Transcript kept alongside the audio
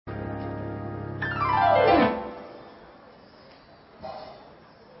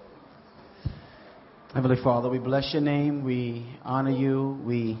Heavenly Father, we bless your name. We honor you.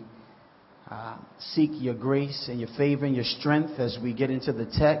 We seek your grace and your favor and your strength as we get into the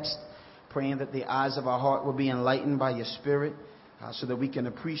text, praying that the eyes of our heart will be enlightened by your Spirit so that we can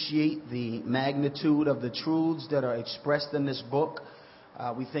appreciate the magnitude of the truths that are expressed in this book.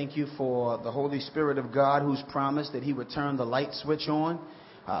 We thank you for the Holy Spirit of God who's promised that he would turn the light switch on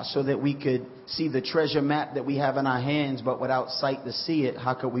so that we could see the treasure map that we have in our hands, but without sight to see it,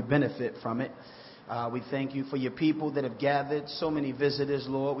 how could we benefit from it? We thank you for your people that have gathered, so many visitors,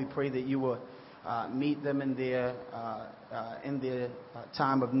 Lord. We pray that you will meet them in their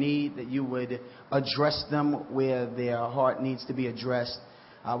time of need, that you would address them where their heart needs to be addressed.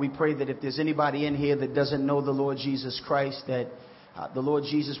 We pray that if there's anybody in here that doesn't know the Lord Jesus Christ, that the Lord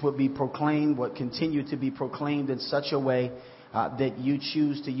Jesus would be proclaimed, would continue to be proclaimed in such a way that you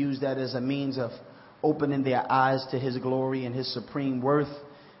choose to use that as a means of opening their eyes to his glory and his supreme worth.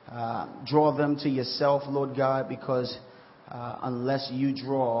 Draw them to yourself, Lord God, because unless you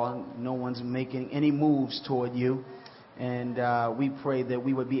draw, no one's making any moves toward you. And we pray that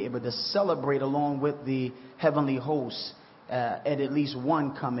we would be able to celebrate along with the heavenly hosts at least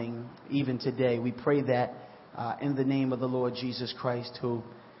one coming even today. We pray that in the name of the Lord Jesus Christ, who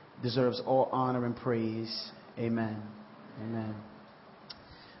deserves all honor and praise. Amen. Amen.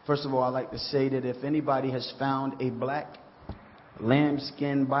 First of all, I'd like to say that if anybody has found a black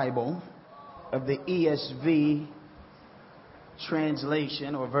lambskin Bible of the ESV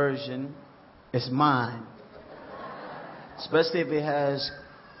translation or version, it's mine. Especially if it has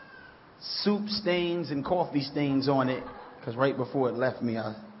soup stains and coffee stains on it, because right before it left me,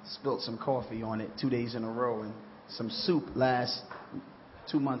 I spilled some coffee on it 2 days in a row and some soup last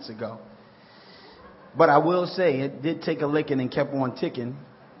 2 months ago. But I will say it did take a licking and kept on ticking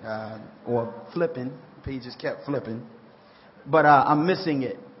or flipping. Pages kept flipping. But I'm missing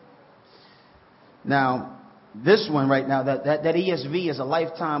it. Now, this one right now, that ESV is a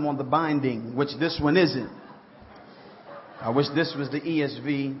lifetime on the binding, which this one isn't. I wish this was the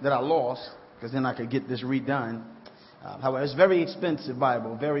ESV that I lost, because then I could get this redone. However, it's a very expensive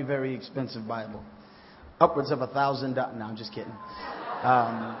Bible, very, very expensive Bible. Upwards of $1,000. No, I'm just kidding.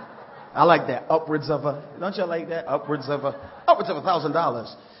 I like that. Don't you like that? Upwards of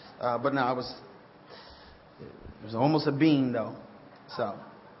 $1,000. But no, it was almost a bean, though. So,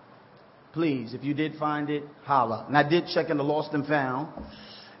 please, if you did find it, holla. And I did check in the lost and found.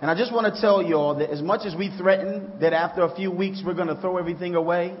 And I just want to tell you all that as much as we threaten that after a few weeks we're going to throw everything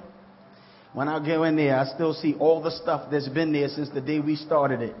away, when I go in there, I still see all the stuff that's been there since the day we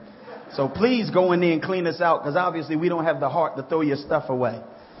started it. So please go in there and clean us out, because obviously we don't have the heart to throw your stuff away.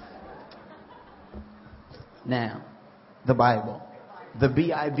 Now, the Bible, the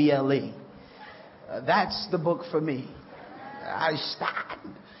Bible. That's the book for me. I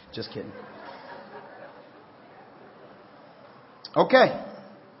stand. Just kidding. Okay.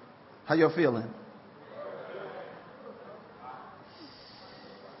 How y'all feeling?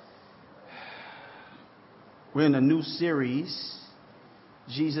 We're in a new series,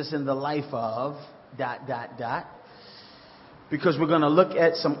 Jesus in the Life of ... Because we're going to look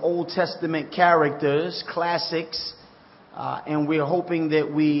at some Old Testament characters, classics, and we're hoping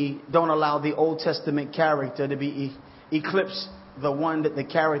that we don't allow the Old Testament character to be eclipse the one that the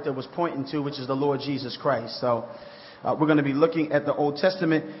character was pointing to, which is the Lord Jesus Christ. So we're going to be looking at the Old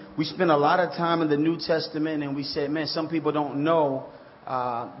Testament. We spent a lot of time in the New Testament, and we said, man, some people don't know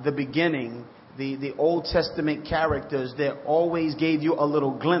the beginning. The Old Testament characters that always gave you a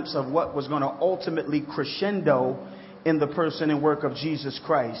little glimpse of what was going to ultimately crescendo in the person and work of Jesus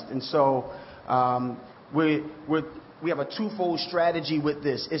Christ. And so we have a twofold strategy with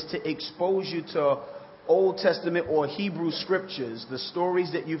this. It's to expose you to Old Testament or Hebrew scriptures, the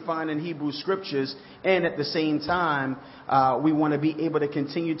stories that you find in Hebrew scriptures, and at the same time, we want to be able to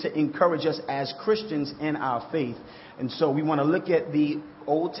continue to encourage us as Christians in our faith. And so we want to look at the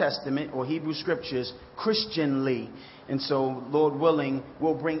Old Testament or Hebrew scriptures Christianly. And so, Lord willing,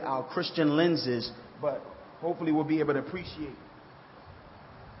 we'll bring our Christian lenses, but hopefully we'll be able to appreciate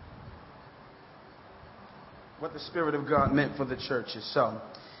what the Spirit of God meant for the churches. So,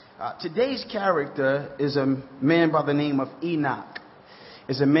 today's character is a man by the name of Enoch.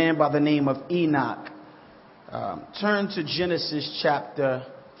 Turn to Genesis chapter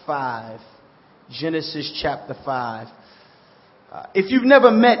 5. Genesis chapter 5. If you've never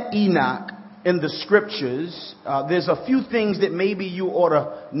met Enoch in the scriptures, there's a few things that maybe you ought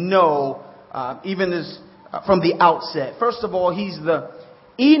to know, even as from the outset. First of all, he's the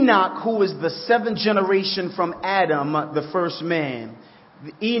Enoch who is the seventh generation from Adam, the first man.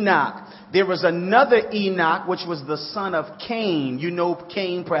 Enoch. There was another Enoch, which was the son of Cain. You know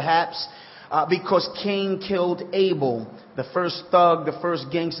Cain, perhaps. because Cain killed Abel, the first thug, the first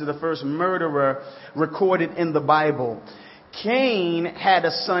gangster, the first murderer recorded in the Bible. Cain had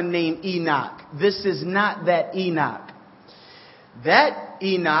a son named Enoch. This is not that Enoch. That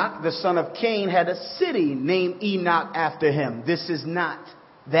Enoch, the son of Cain, had a city named Enoch after him. This is not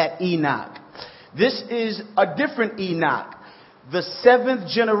that Enoch. This is a different Enoch, the seventh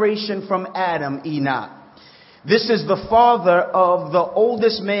generation from Adam, Enoch. This is the father of the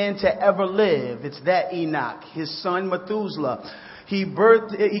oldest man to ever live. It's that Enoch, his son Methuselah. He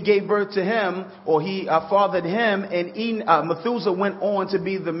gave birth to him, or he fathered him, and Methuselah went on to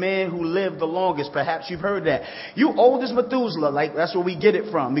be the man who lived the longest. Perhaps you've heard that. You old as Methuselah, like that's where we get it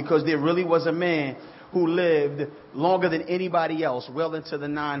from, because there really was a man who lived longer than anybody else, well into the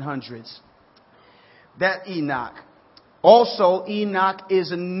 900s. That Enoch. Also, Enoch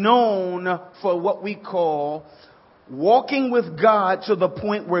is known for what we call walking with God to the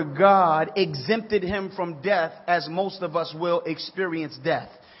point where God exempted him from death, as most of us will experience death.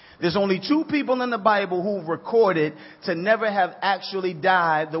 There's only two people in the Bible who recorded to never have actually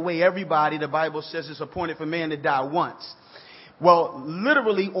died the way everybody, the Bible says, it's appointed for man to die once. Well,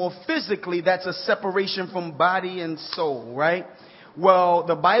 literally or physically, that's a separation from body and soul, right? Well,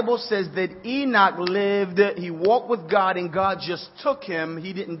 the Bible says that Enoch lived, he walked with God, and God just took him.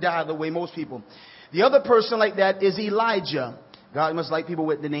 He didn't die the way most people. The other person like that is Elijah. God must like people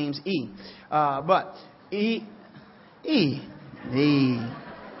with the names E.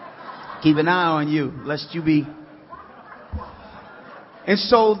 Keep an eye on you, lest you be. And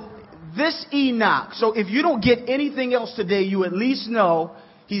so this Enoch, so if you don't get anything else today, you at least know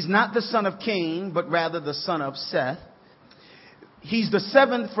he's not the son of Cain, but rather the son of Seth. He's the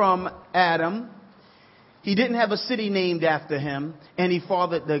seventh from Adam. He didn't have a city named after him, and he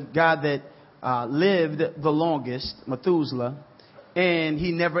fathered the guy that lived the longest, Methuselah, and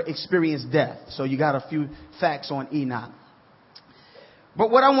he never experienced death. So you got a few facts on Enoch. But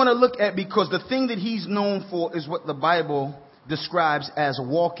what I want to look at, because the thing that he's known for is what the Bible describes as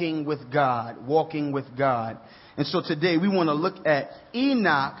walking with God, walking with God. And so today we want to look at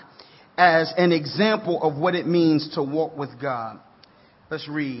Enoch as an example of what it means to walk with God. Let's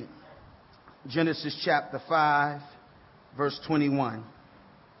read Genesis chapter 5, verse 21.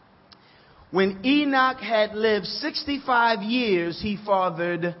 When Enoch had lived 65 years, he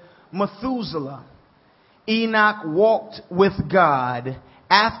fathered Methuselah. Enoch walked with God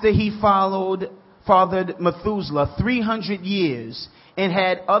after he fathered Methuselah 300 years and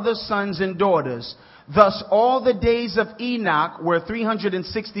had other sons and daughters. Thus all the days of Enoch were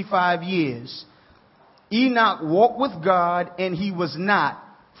 365 years. Enoch walked with God, and he was not,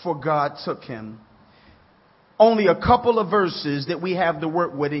 for God took him. Only a couple of verses that we have to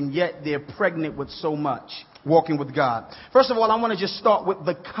work with, and yet they're pregnant with so much. Walking with God. First of all, I want to just start with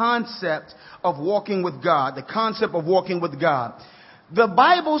the concept of walking with God. The concept of walking with God. The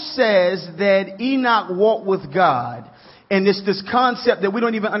Bible says that Enoch walked with God. And it's this concept that we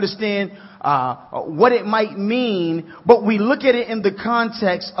don't even understand what it might mean, but we look at it in the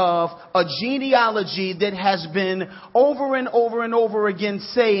context of a genealogy that has been over and over and over again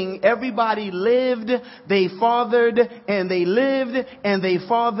saying everybody lived, they fathered, and they lived, and they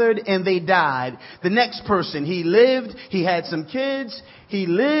fathered, and they died. The next person, he lived, he had some kids, he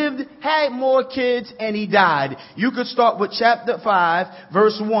lived, had more kids, and he died. You could start with chapter 5,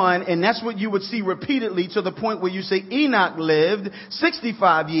 verse 1, and that's what you would see repeatedly to the point where you say Enoch lived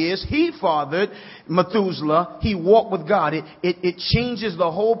 65 years, he fathered Methuselah, he walked with God. It changes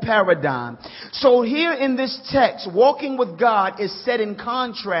the whole paradigm. So here in this text, walking with God is set in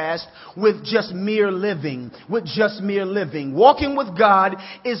contrast with just mere living. Walking with God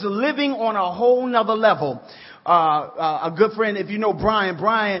is living on a whole nother level. A good friend, if you know Brian,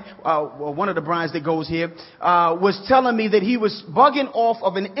 one of the Brians that goes here, was telling me that he was bugging off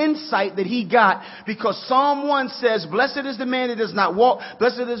of an insight that he got because Psalm 1 says, blessed is the man that does not walk,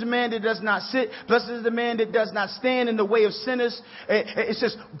 blessed is the man that does not sit, blessed is the man that does not stand in the way of sinners. It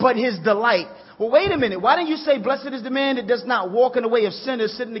says, but his delight. Well, wait a minute. Why didn't you say, blessed is the man that does not walk in the way of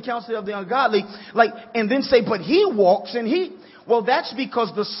sinners, sit in the counsel of the ungodly, and then say, but he walks and he... Well, that's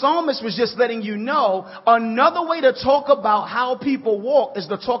because the psalmist was just letting you know another way to talk about how people walk is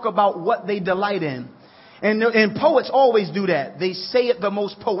to talk about what they delight in. And poets always do that. They say it the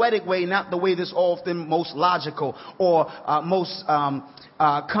most poetic way, not the way that's often most logical or most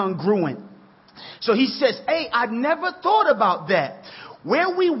congruent. So he says, hey, I never thought about that.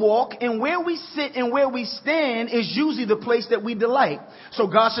 Where we walk and where we sit and where we stand is usually the place that we delight. So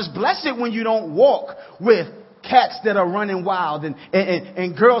God says, bless it when you don't walk with cats that are running wild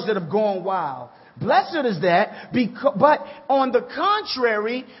and girls that have gone wild. Blessed is that. But on the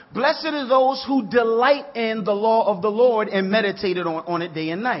contrary, blessed are those who delight in the law of the Lord and meditate on it day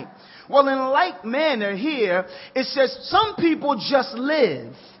and night. Well, in like manner here, it says some people just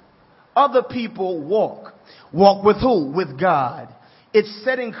live. Other people walk. Walk with who? With God. It's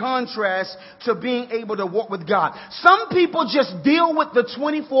set in contrast to being able to walk with God. Some people just deal with the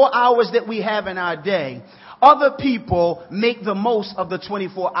 24 hours that we have in our day. Other people make the most of the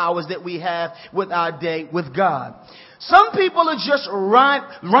 24 hours that we have with our day with God. Some people are just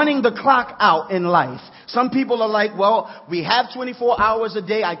running the clock out in life. Some people are like, well, we have 24 hours a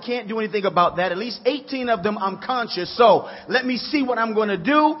day. I can't do anything about that. At least 18 of them I'm conscious. So let me see what I'm going to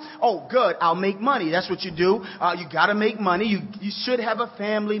do. Oh, good. I'll make money. That's what you do. You got to make money. You should have a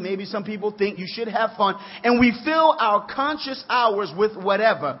family. Maybe some people think you should have fun. And we fill our conscious hours with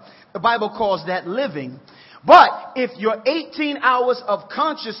whatever. The Bible calls that living. But if your 18 hours of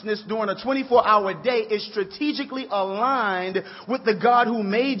consciousness during a 24-hour day is strategically aligned with the God who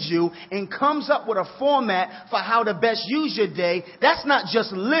made you and comes up with a format for how to best use your day, that's not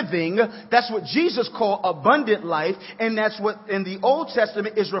just living. That's what Jesus called abundant life. And that's what in the Old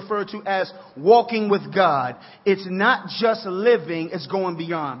Testament is referred to as walking with God. It's not just living, it's going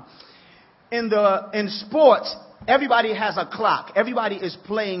beyond. In sports, everybody has a clock. Everybody is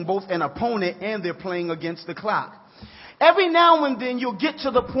playing both an opponent and they're playing against the clock. Every now and then you'll get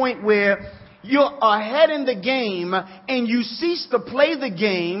to the point where you're ahead in the game and you cease to play the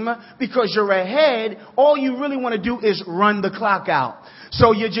game because you're ahead. All you really want to do is run the clock out.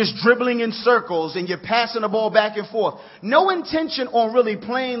 So you're just dribbling in circles and you're passing the ball back and forth. No intention on really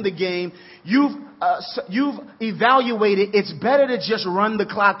playing the game. You've evaluated it's better to just run the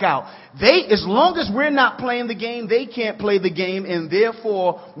clock out. As long as we're not playing the game, they can't play the game, and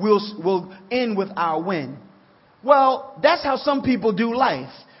therefore we'll end with our win. Well, that's how some people do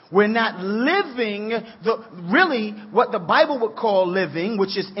life. We're not living really what the Bible would call living,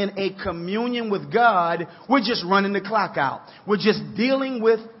 which is in a communion with God. We're just running the clock out. We're just dealing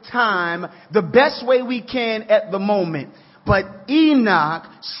with time the best way we can at the moment. But Enoch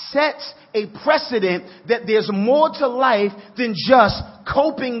sets a precedent that there's more to life than just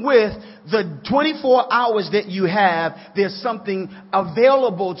coping with the 24 hours that you have. There's something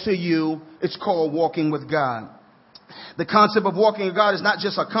available to you. It's called walking with God. The concept of walking with God is not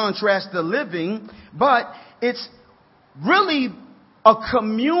just a contrast to living, but it's really a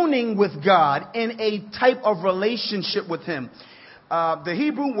communing with God in a type of relationship with Him. The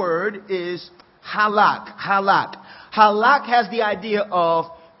Hebrew word is halak. Halak. Halak has the idea of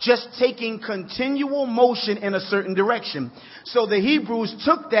just taking continual motion in a certain direction. So the Hebrews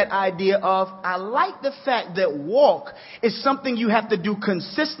took that idea of, I like the fact that walk is something you have to do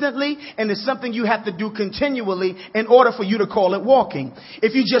consistently and it's something you have to do continually in order for you to call it walking.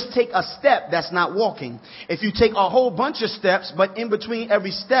 If you just take a step, that's not walking. If you take a whole bunch of steps, but in between every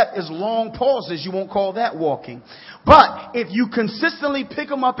step is long pauses, you won't call that walking. But if you consistently pick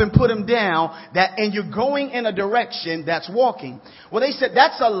them up and put them down, and you're going in a direction, that's walking. Well, they said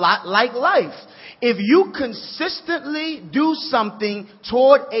that's a lot like life. If you consistently do something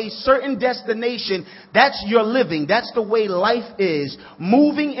toward a certain destination, that's your living. That's the way life is.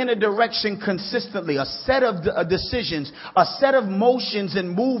 Moving in a direction consistently, a set of decisions, a set of motions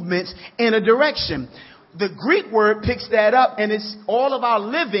and movements in a direction. The Greek word picks that up, and it's all of our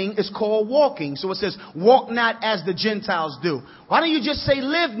living is called walking. So it says, walk not as the Gentiles do. Why don't you just say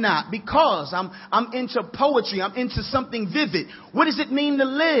live not? Because I'm into poetry. I'm into something vivid. What does it mean to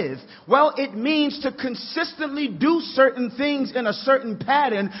live? Well, it means to consistently do certain things in a certain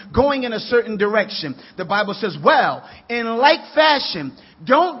pattern, going in a certain direction. The Bible says, well, in like fashion,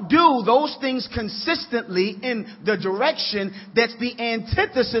 don't do those things consistently in the direction that's the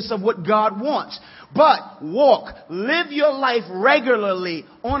antithesis of what God wants. But walk, live your life regularly,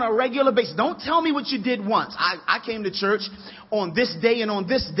 on a regular basis. Don't tell me what you did once. I came to church on this day and on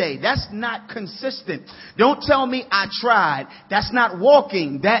this day. That's not consistent. Don't tell me I tried. That's not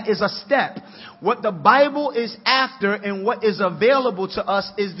walking. That is a step. What the Bible is after and what is available to us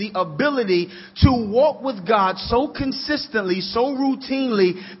is the ability to walk with God so consistently, so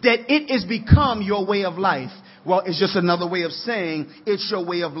routinely that it has become your way of life. Well, it's just another way of saying it's your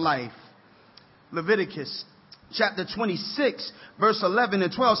way of life. Leviticus chapter 26, verse 11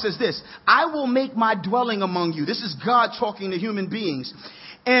 and 12 says this, I will make my dwelling among you. This is God talking to human beings.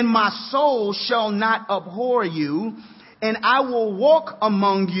 And my soul shall not abhor you. And I will walk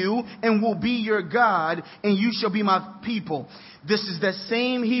among you and will be your God, and you shall be my people. This is the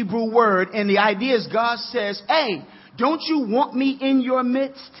same Hebrew word. And the idea is God says, hey, don't you want me in your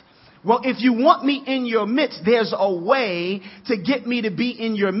midst? Well, if you want me in your midst, there's a way to get me to be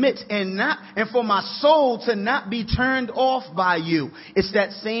in your midst and for my soul to not be turned off by you. It's that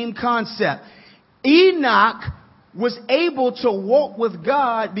same concept. Enoch was able to walk with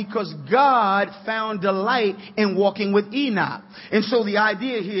God because God found delight in walking with Enoch. And so the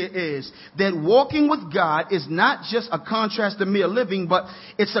idea here is that walking with God is not just a contrast to mere living, but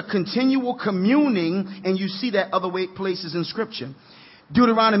it's a continual communing. And you see that other places in Scripture.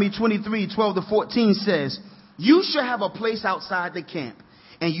 Deuteronomy 23:12-14 says, you shall have a place outside the camp,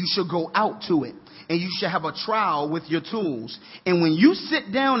 and you shall go out to it, and you shall have a trowel with your tools. And when you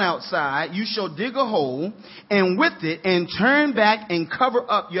sit down outside, you shall dig a hole, and with it, and turn back and cover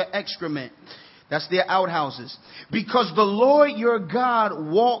up your excrement. That's their outhouses. Because the Lord your God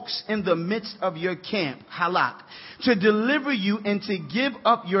walks in the midst of your camp, halak, to deliver you and to give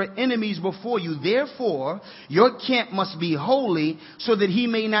up your enemies before you. Therefore, your camp must be holy, so that he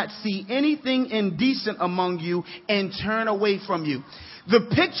may not see anything indecent among you and turn away from you. The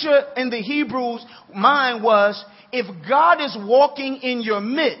picture in the Hebrews' mind was, if God is walking in your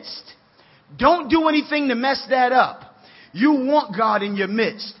midst, don't do anything to mess that up. You want God in your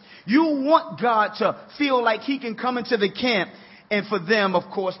midst. You want God to feel like he can come into the camp. And for them,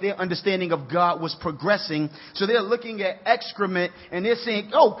 of course, their understanding of God was progressing. So they're looking at excrement and they're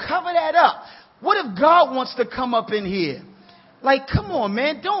saying, oh, cover that up. What if God wants to come up in here? Like, come on,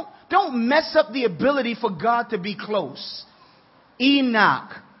 man. Don't mess up the ability for God to be close.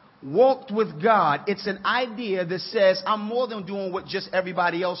 Enoch walked with God. It's an idea that says, I'm more than doing what just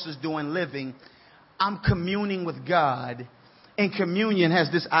everybody else is doing, living. I'm communing with God. And communion has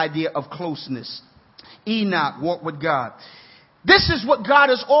this idea of closeness. Enoch walked with God. This is what God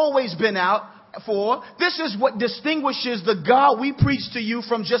has always been out for. This is what distinguishes the God we preach to you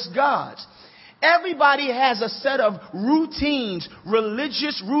from just gods. Everybody has a set of routines,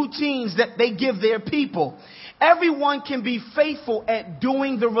 religious routines that they give their people. Everyone can be faithful at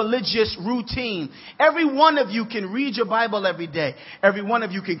doing the religious routine. Every one of you can read your Bible every day. Every one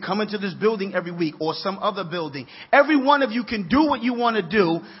of you can come into this building every week or some other building. Every one of you can do what you want to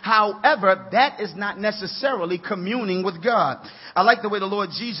do. However, that is not necessarily communing with God. I like the way the Lord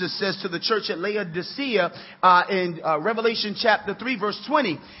Jesus says to the church at Laodicea in Revelation chapter 3 verse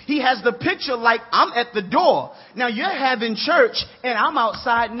 20. He has the picture like, I'm at the door. Now you're having church and I'm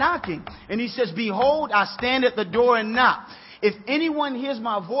outside knocking. And he says, behold, I stand at the door and knock. If anyone hears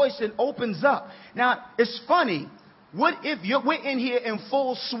my voice and opens up. Now, it's funny. What if we're in here in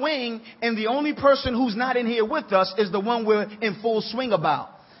full swing and the only person who's not in here with us is the one we're in full swing about?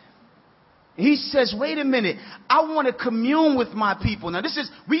 He says, wait a minute. I want to commune with my people. Now,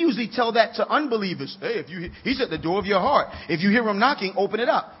 we usually tell that to unbelievers. Hey, he's at the door of your heart. If you hear him knocking, open it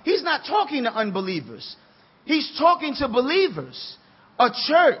up. He's not talking to unbelievers. He's talking to believers. A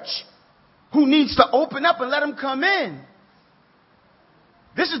church who needs to open up and let him come in.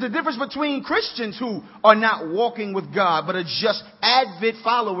 This is the difference between Christians who are not walking with God, but are just avid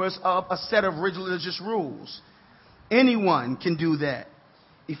followers of a set of religious rules. Anyone can do that.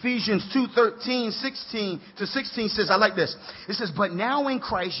 Ephesians 2:13-16 says, I like this. It says, but now in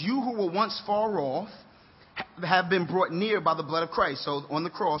Christ, you who were once far off have been brought near by the blood of Christ. So on the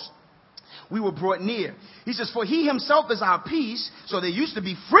cross, we were brought near. He says, for he himself is our peace. So there used to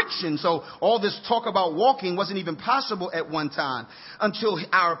be friction. So all this talk about walking wasn't even possible at one time until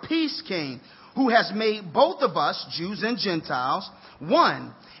our peace came, who has made both of us, Jews and Gentiles,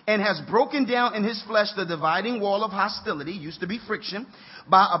 one, and has broken down in his flesh the dividing wall of hostility, used to be friction,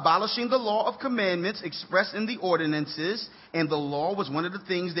 by abolishing the law of commandments expressed in the ordinances. And the law was one of the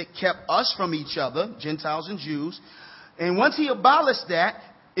things that kept us from each other, Gentiles and Jews. And once he abolished that,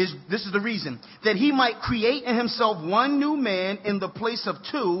 this is the reason, that he might create in himself one new man in the place of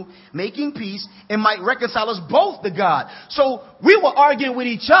two, making peace, and might reconcile us both to God. So we were arguing with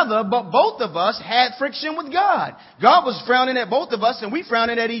each other, but both of us had friction with God. God was frowning at both of us, and we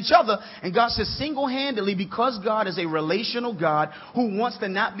frowning at each other. And God says single-handedly, because God is a relational God who wants to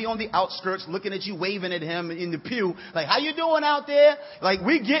not be on the outskirts looking at you, waving at him in the pew, like, how you doing out there? Like,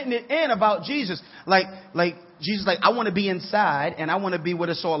 we getting it in about Jesus. Like Jesus, I want to be inside and I want to be what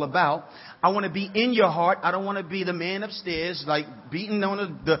it's all about. I want to be in your heart. I don't want to be the man upstairs, like beating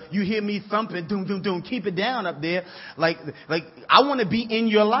on you hear me thumping, doom, doom, doom, keep it down up there. Like I want to be in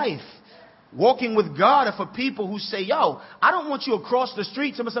your life. Walking with God are for people who say, yo, I don't want you across the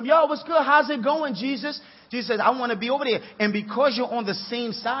street. Somebody says, yo, what's good? How's it going, Jesus? Jesus says, I want to be over there. And because you're on the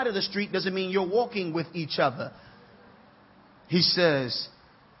same side of the street doesn't mean you're walking with each other. He says,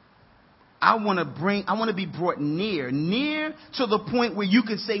 I want to be brought near to the point where you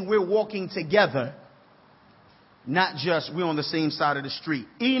can say we're walking together. Not just we're on the same side of the street.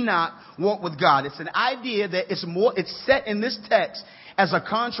 Enoch walked with God. It's an idea that it's set in this text as a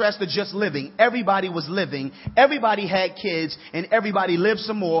contrast to just living. Everybody was living. Everybody had kids, and everybody lived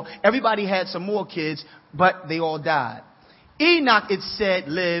some more. Everybody had some more kids, but they all died. Enoch, it said,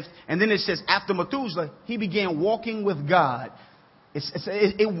 lived, and then it says after Methuselah, he began walking with God.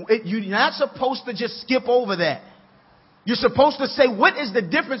 You're not supposed to just skip over that. You're supposed to say, what is the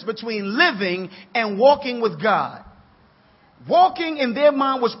difference between living and walking with God? Walking in their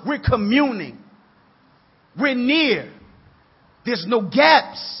mind was we're communing. We're near. There's no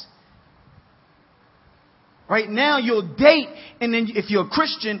gaps. Right now you'll date, and then if you're a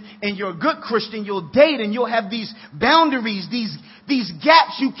Christian and you're a good Christian, you'll date and you'll have these boundaries, these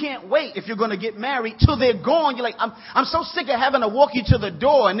gaps you can't wait if you're going to get married till they're gone. You're like, I'm so sick of having to walk you to the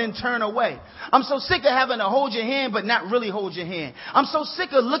door and then turn away. I'm so sick of having to hold your hand but not really hold your hand. I'm so sick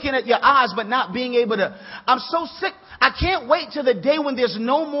of looking at your eyes but not being able to. I'm so sick. I can't wait till the day when there's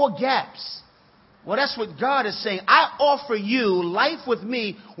no more gaps. Well, that's what God is saying. I offer you life with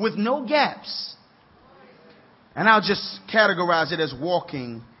me with no gaps. And I'll just categorize it as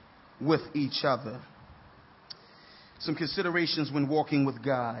walking with each other. Some considerations when walking with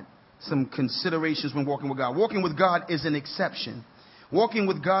God. Walking with God is an exception. Walking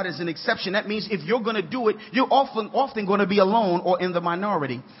with God is an exception. That means if you're going to do it, you're often going to be alone or in the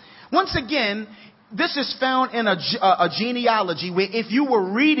minority. Once again, this is found in a genealogy where if you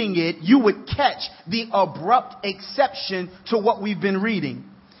were reading it, you would catch the abrupt exception to what we've been reading.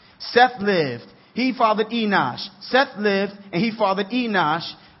 Seth lived. He fathered Enosh. Seth lived and he fathered Enosh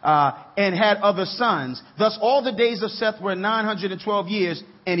and had other sons. Thus all the days of Seth were 912 years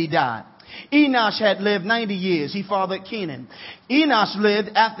and he died. Enosh had lived 90 years. He fathered Kenan. Enosh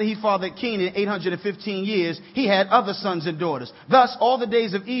lived after he fathered Kenan 815 years. He had other sons and daughters. Thus all the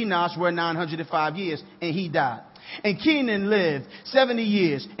days of Enosh were 905 years and he died. And Kenan lived 70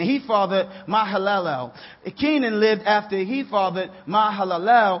 years, and he fathered Mahalalel. Kenan lived after he fathered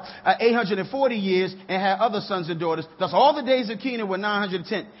Mahalalel 840 years and had other sons and daughters. Thus all the days of Kenan were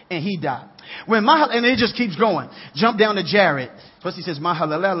 910, and he died. And it just keeps going. Jump down to Jared. Plus he says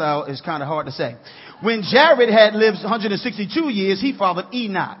Mahalalel is kind of hard to say. When Jared had lived 162 years, he fathered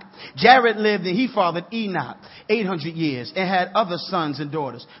Enoch. Jared lived and he fathered Enoch 800 years and had other sons and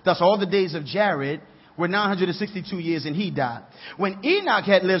daughters. Thus all the days of Jared were 962 years and he died. When Enoch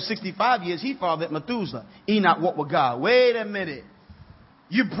had lived 65 years, he fathered Methuselah. Enoch walked with God. Wait a minute.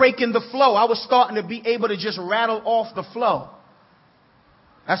 You're breaking the flow. I was starting to be able to just rattle off the flow.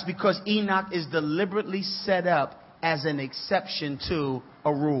 That's because Enoch is deliberately set up as an exception to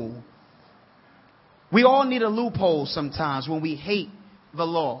a rule. We all need a loophole sometimes when we hate the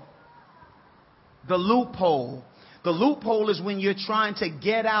law. The loophole. The loophole is when you're trying to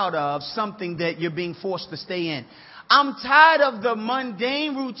get out of something that you're being forced to stay in. I'm tired of the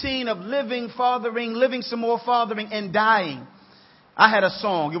mundane routine of living, fathering, living some more, fathering, and dying. I had a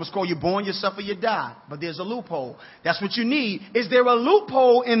song. It was called You're Born, You Suffer, You Die. But there's a loophole. That's what you need. Is there a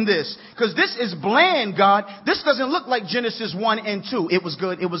loophole in this? Because this is bland, God. This doesn't look like Genesis 1 and 2. It was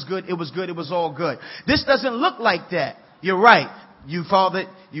good. It was good. It was good. It was all good. This doesn't look like that. You're right. You fathered,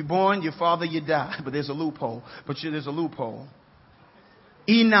 you born, you father, you die. But there's a loophole. There's a loophole.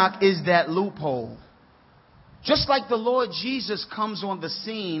 Enoch is that loophole. Just like the Lord Jesus comes on the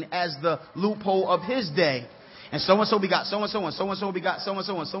scene as the loophole of his day. And so-and-so begot so-and-so, and so-and-so begot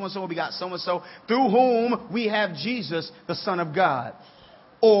so-and-so, and so-and-so begot so-and-so, through whom we have Jesus, the Son of God.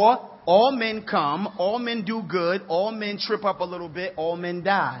 Or all men come, all men do good, all men trip up a little bit, all men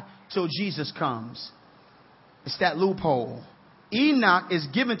die, till Jesus comes. It's that loophole. Enoch is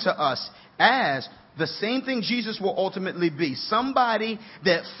given to us as the same thing Jesus will ultimately be. Somebody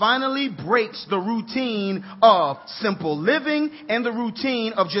that finally breaks the routine of simple living and the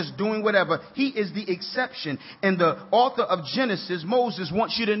routine of just doing whatever. He is the exception. And the author of Genesis, Moses,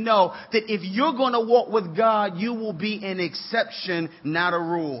 wants you to know that if you're going to walk with God, you will be an exception, not a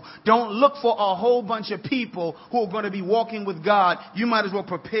rule. Don't look for a whole bunch of people who are going to be walking with God. You might as well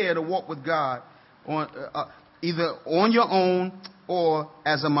prepare to walk with God either on your own or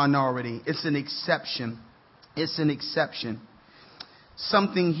as a minority. It's an exception. It's an exception.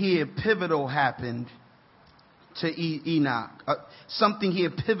 Something here pivotal happened to Enoch. Something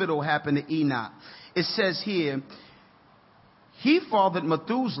here pivotal happened to Enoch. It says here, he fathered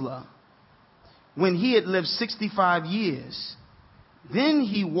Methuselah when he had lived 65 years. Then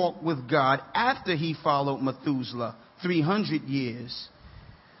he walked with God after he followed Methuselah 300 years.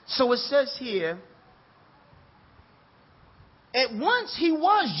 So it says here, at once he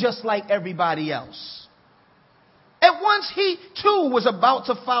was just like everybody else. At once he too was about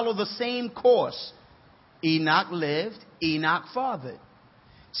to follow the same course. Enoch lived, Enoch fathered. It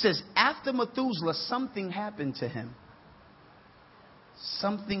says after Methuselah, something happened to him.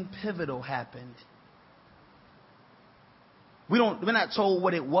 Something pivotal happened. We're not told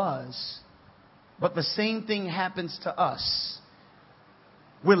what it was, but the same thing happens to us.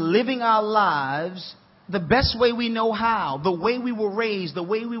 We're living our lives the best way we know how, the way we were raised, the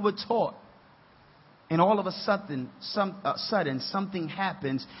way we were taught. And all of a sudden, something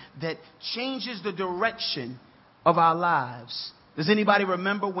happens that changes the direction of our lives. Does anybody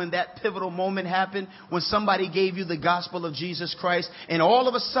remember when that pivotal moment happened? When somebody gave you the gospel of Jesus Christ and all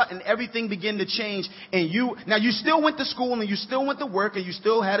of a sudden everything began to change and you still went to school and you still went to work and you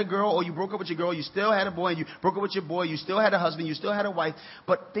still had a girl, or you broke up with your girl, you still had a boy and you broke up with your boy, you still had a husband, you still had a wife,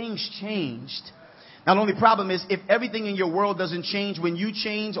 but things changed. Now the only problem is if everything in your world doesn't change, when you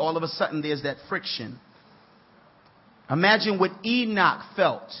change, all of a sudden there's that friction. Imagine what Enoch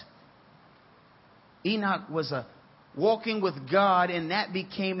felt. Enoch was walking with God, and that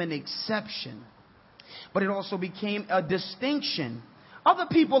became an exception. But it also became a distinction. Other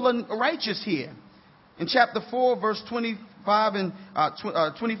people are righteous here. In chapter 4, verse 25 and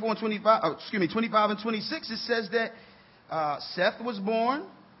 24 and 25, 25 and 26, it says that Seth was born.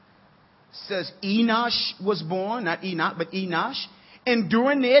 It says Enosh was born, not Enoch, but Enosh. And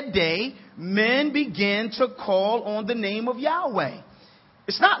during their day, men began to call on the name of Yahweh.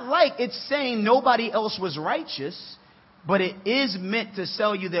 It's not like it's saying nobody else was righteous, but it is meant to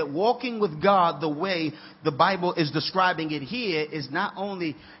tell you that walking with God the way the Bible is describing it here is not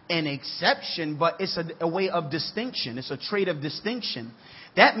only an exception, but it's a way of distinction. It's a trait of distinction.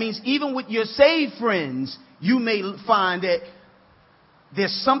 That means even with your saved friends, you may find that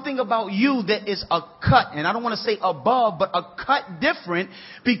there's something about you that is a cut, and I don't want to say above, but a cut different,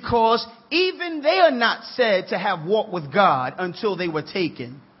 because even they are not said to have walked with God until they were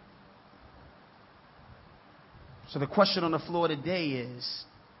taken. So the question on the floor today is,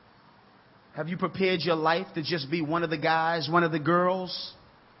 have you prepared your life to just be one of the guys, one of the girls?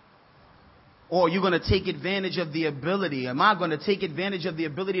 Or are you going to take advantage of the ability? Am I going to take advantage of the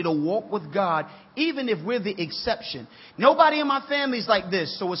ability to walk with God, even if we're the exception? Nobody in my family is like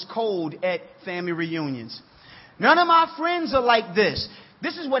this, so it's cold at family reunions. None of my friends are like this.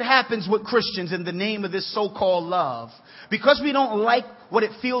 This is what happens with Christians in the name of this so-called love. Because we don't like what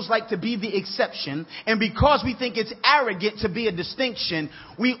it feels like to be the exception, and because we think it's arrogant to be a distinction,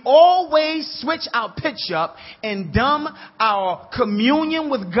 we always switch our pitch up and dumb our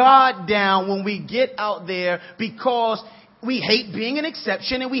communion with God down when we get out there, because we hate being an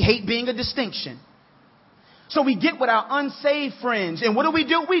exception and we hate being a distinction. So we get with our unsaved friends, and what do?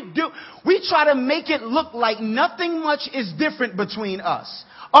 We try to make it look like nothing much is different between us,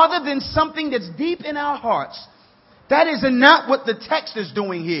 other than something that's deep in our hearts. That is not what the text is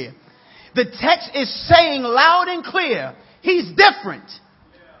doing here. The text is saying loud and clear, he's different.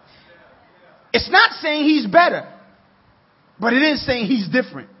 It's not saying he's better, but it is saying he's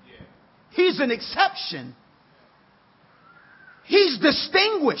different. He's an exception. He's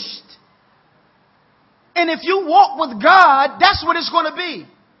distinguished. And if you walk with God, that's what it's going to be.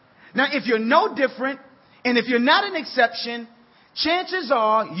 Now, if you're no different, and if you're not an exception, chances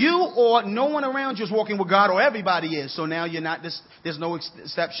are you or no one around you is walking with God, or everybody is. So now you're not there's no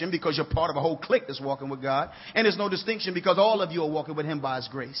exception because you're part of a whole clique that's walking with God. And there's no distinction because all of you are walking with him by his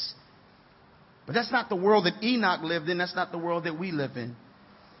grace. But that's not the world that Enoch lived in. That's not the world that we live in.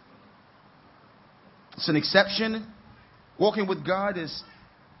 It's an exception. Walking with God is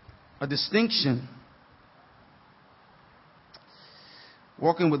a distinction.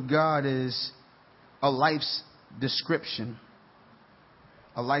 Walking with God is a life's description.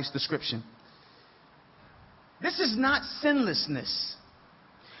 A life's description. This is not sinlessness.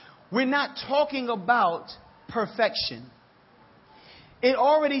 We're not talking about perfection. It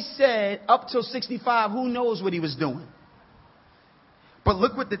already said up till 65, who knows what he was doing. But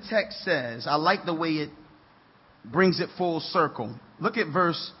look what the text says. I like the way it brings it full circle. Look at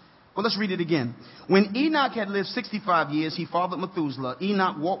let's read it again. When Enoch had lived 65 years, he followed Methuselah.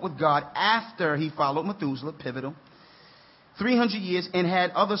 Enoch walked with God after he followed Methuselah, pivotal, 300 years, and had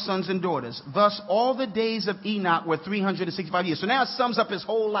other sons and daughters. Thus, all the days of Enoch were 365 years. So now it sums up his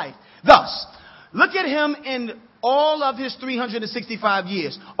whole life. Thus, look at him in all of his 365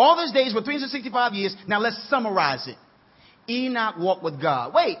 years. All those days were 365 years. Now let's summarize it. Enoch walked with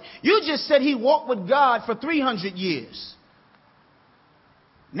God. Wait, you just said he walked with God for 300 years.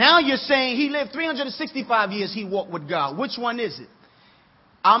 Now you're saying he lived 365 years he walked with God. Which one is it?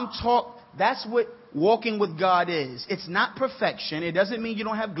 That's what walking with God is. It's not perfection. It doesn't mean you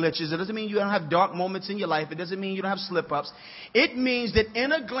don't have glitches. It doesn't mean you don't have dark moments in your life. It doesn't mean you don't have slip-ups. It means that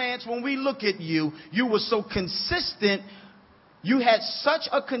in a glance, when we look at you, you were so consistent. You had such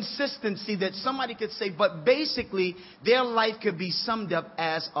a consistency that somebody could say, but basically, their life could be summed up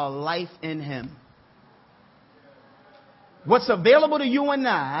as a life in Him. What's available to you and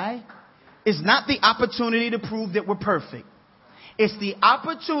I is not the opportunity to prove that we're perfect. It's the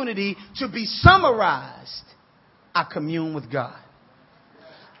opportunity to be summarized. I commune with God.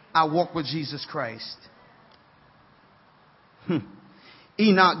 I walk with Jesus Christ.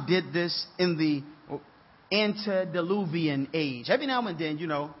 Enoch did this in the antediluvian age. Every now and then,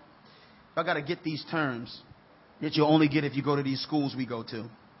 I got to get these terms that you'll only get if you go to these schools we go to.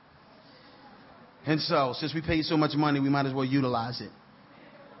 And so, since we pay so much money, we might as well utilize it.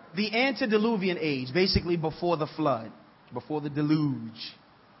 The antediluvian age, basically before the flood, before the deluge,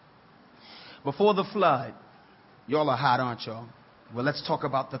 before the flood. Y'all are hot, aren't y'all? Well, let's talk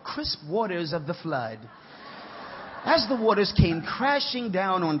about the crisp waters of the flood. As the waters came crashing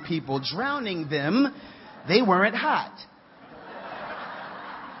down on people, drowning them, they weren't hot.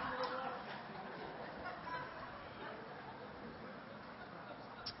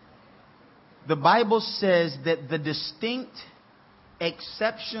 The Bible says that the distinct,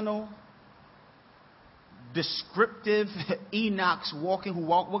 exceptional, descriptive Enoch's who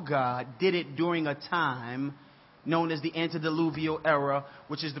walked with God did it during a time known as the antediluvial era,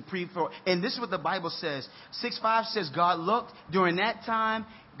 which is the pre-flood. And this is what the Bible says. 6:5 says God looked. During that time,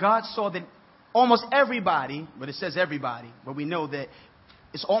 God saw that almost everybody, but it says everybody, but we know that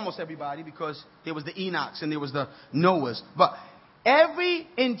it's almost everybody because there was the Enochs and there was the Noahs. But every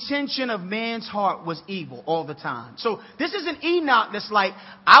intention of man's heart was evil all the time. So this is an Enoch that's like,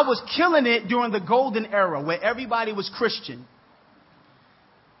 I was killing it during the golden era where everybody was Christian.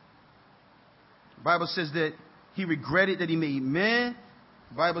 The Bible says that he regretted that he made men.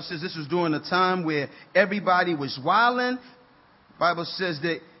 The Bible says this was during a time where everybody was wilding. The Bible says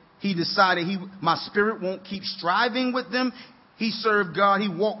that he decided my spirit won't keep striving with them. He served God. He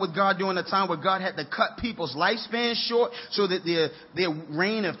walked with God during a time where God had to cut people's lifespan short so that their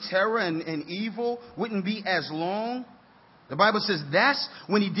reign of terror and evil wouldn't be as long. The Bible says that's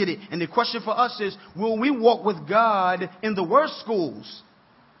when he did it. And the question for us is, will we walk with God in the worst schools?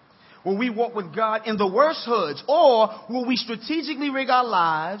 Will we walk with God in the worst hoods? Or will we strategically rig our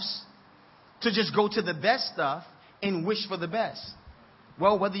lives to just go to the best stuff and wish for the best?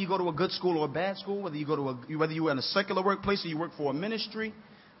 Well, whether you go to a good school or a bad school, whether you're in a secular workplace or you work for a ministry,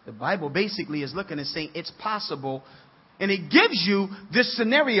 the Bible basically is looking and saying it's possible. And it gives you this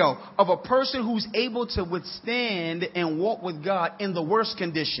scenario of a person who's able to withstand and walk with God in the worst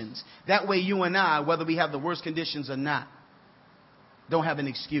conditions. That way you and I, whether we have the worst conditions or not, don't have an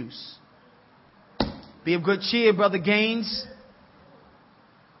excuse. Be of good cheer, Brother Gaines.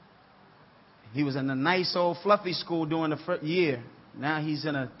 He was in a nice old fluffy school during the first year. Now he's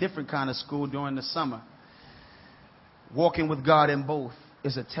in a different kind of school during the summer. Walking with God in both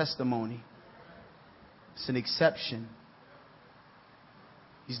is a testimony. It's an exception.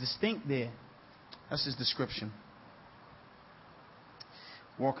 He's distinct there. That's his description.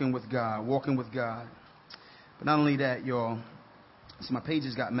 Walking with God. Walking with God. But not only that, y'all. So my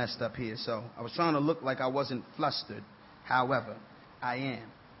pages got messed up here. So I was trying to look like I wasn't flustered. However, I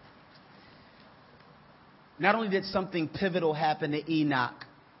am. Not only did something pivotal happen to Enoch,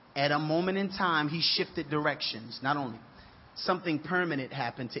 at a moment in time, he shifted directions. Not only. Something permanent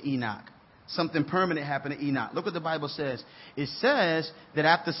happened to Enoch. Something permanent happened to Enoch. Look what the Bible says. It says that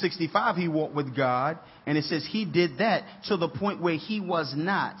after 65, he walked with God. And it says he did that to the point where he was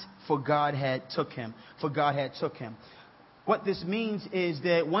not, for God had took him. For God had took him. What this means is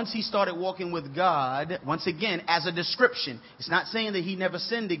that once he started walking with God, once again, as a description, it's not saying that he never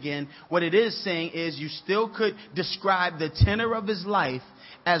sinned again. What it is saying is you still could describe the tenor of his life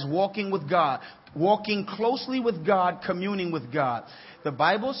as walking with God, walking closely with God, communing with God. The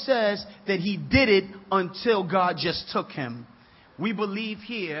Bible says that he did it until God just took him. We believe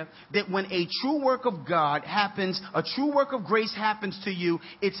here that when a true work of God happens, a true work of grace happens to you,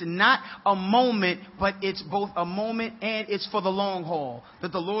 it's not a moment, but it's both a moment and it's for the long haul.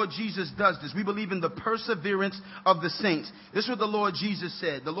 That the Lord Jesus does this. We believe in the perseverance of the saints. This is what the Lord Jesus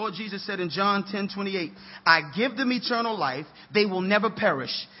said. The Lord Jesus said in John 10:28, I give them eternal life. They will never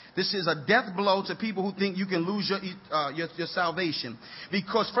perish. This is a death blow to people who think you can lose your salvation.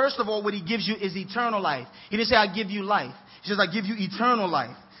 Because first of all, what he gives you is eternal life. He didn't say, I give you life. He says, I give you eternal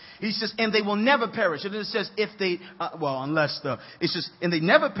life. He says, and they will never perish. And it says, if they, it says, and they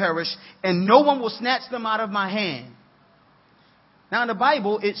never perish, and no one will snatch them out of my hand. Now, in the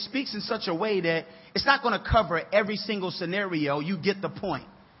Bible, it speaks in such a way that it's not going to cover every single scenario. You get the point.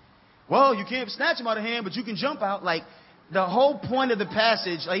 Well, you can't snatch him out of hand, but you can jump out. Like, the whole point of the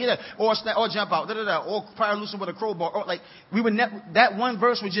passage, like, or jump out, or fire loose him with a crowbar, or like, that one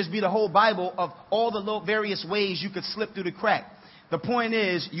verse would just be the whole Bible of all the little various ways you could slip through the crack. The point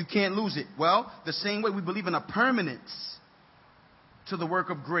is, you can't lose it. Well, the same way we believe in a permanence to the work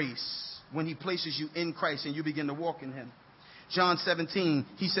of grace when he places you in Christ and you begin to walk in him. John 17,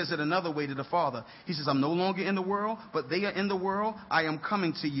 he says it another way to the Father. He says, I'm no longer in the world, but they are in the world. I am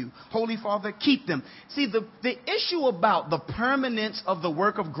coming to you. Holy Father, keep them. See, the issue about the permanence of the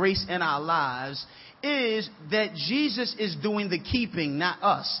work of grace in our lives is that Jesus is doing the keeping, not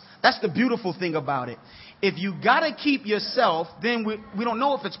us. That's the beautiful thing about it. If you got to keep yourself, then we don't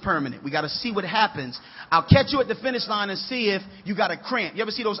know if it's permanent. We got to see what happens. I'll catch you at the finish line and see if you got a cramp. You ever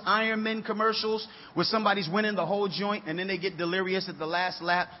see those Iron Men commercials where somebody's winning the whole joint and then they get delirious at the last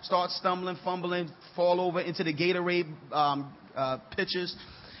lap, start stumbling, fumbling, fall over into the Gatorade pitchers?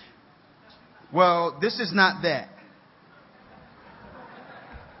 Well, this is not that.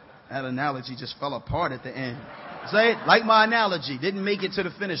 That analogy just fell apart at the end. Say it like my analogy. Didn't make it to the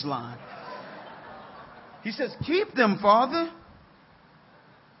finish line. He says, keep them, Father.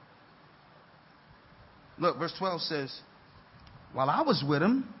 Look, verse 12 says, while I was with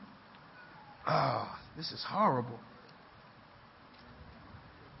him, this is horrible.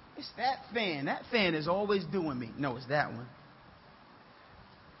 It's that fan. That fan is always doing me. No, it's that one.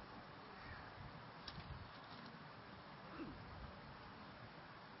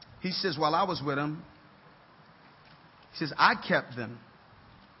 He says, while I was with him, he says, I kept them.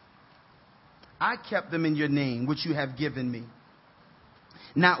 I kept them in your name, which you have given me.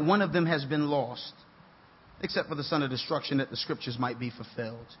 Not one of them has been lost, except for the son of destruction, that the scriptures might be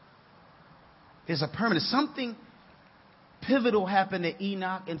fulfilled. There's a permanent, something pivotal happened to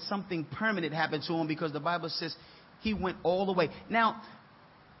Enoch, and something permanent happened to him, because the Bible says he went all the way. Now,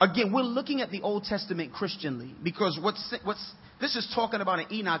 again, we're looking at the Old Testament Christianly, because what's this is talking about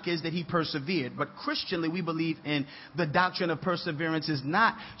in Enoch is that he persevered. But Christianly, we believe in the doctrine of perseverance is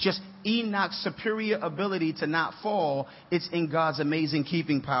not just Enoch's superior ability to not fall. It's in God's amazing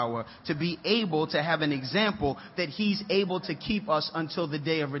keeping power to be able to have an example that he's able to keep us until the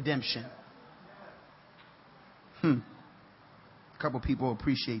day of redemption. A couple people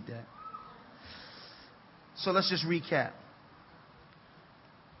appreciate that. So let's just recap.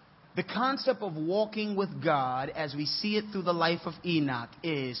 The concept of walking with God, as we see it through the life of Enoch,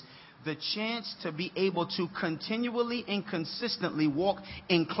 is the chance to be able to continually and consistently walk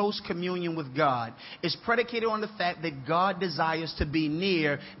in close communion with God. It's predicated on the fact that God desires to be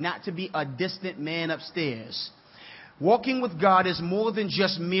near, not to be a distant man upstairs. Walking with God is more than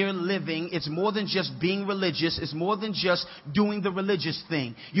just mere living. It's more than just being religious. It's more than just doing the religious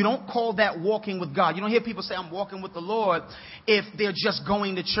thing. You don't call that walking with God. You don't hear people say, I'm walking with the Lord, if they're just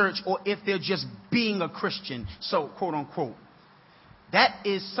going to church or if they're just being a Christian. So, quote unquote. That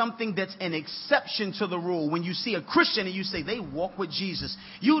is something that's an exception to the rule. When you see a Christian and you say they walk with Jesus,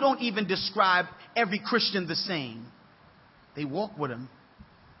 you don't even describe every Christian the same. They walk with him.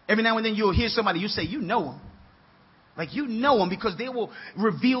 Every now and then you'll hear somebody, you say, you know him. Like you know them, because they will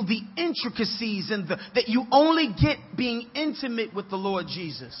reveal the intricacies and that you only get being intimate with the Lord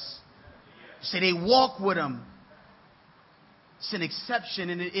Jesus. You say they walk with him. It's an exception,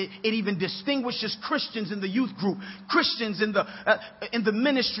 and it even distinguishes Christians in the youth group, Christians in the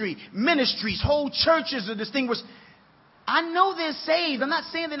ministries, whole churches are distinguished. I know they're saved. I'm not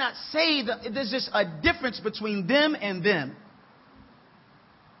saying they're not saved. There's just a difference between them and them.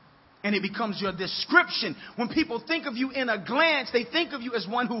 And it becomes your description. When people think of you in a glance, they think of you as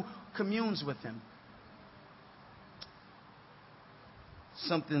one who communes with him.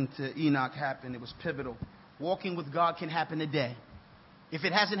 Something to Enoch happened. It was pivotal. Walking with God can happen today. If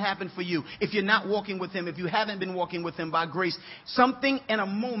it hasn't happened for you, if you're not walking with him, if you haven't been walking with him by grace, something in a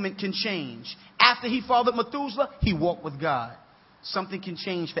moment can change. After he fathered Methuselah, he walked with God. Something can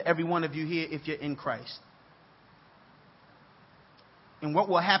change for every one of you here if you're in Christ. And what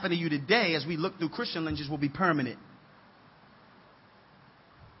will happen to you today as we look through Christian lenses will be permanent.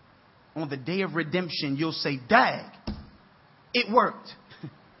 On the day of redemption, you'll say, dag, it worked.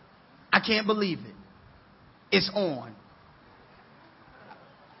 I can't believe it. It's on.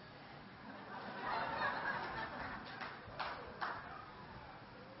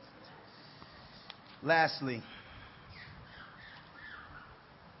 Lastly,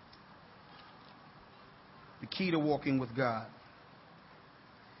 the key to walking with God.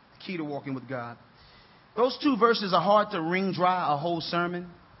 Key to walking with God. Those two verses are hard to wring dry a whole sermon.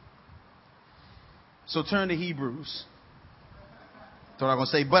 So turn to Hebrews. Thought I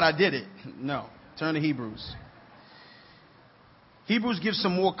was going to say, but I did it. No. Turn to Hebrews. Hebrews gives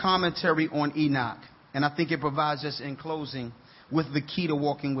some more commentary on Enoch. And I think it provides us in closing with the key to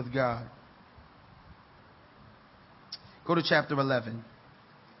walking with God. Go to chapter 11.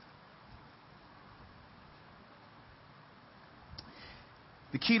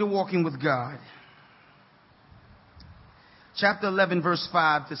 The key to walking with God. Chapter 11, verse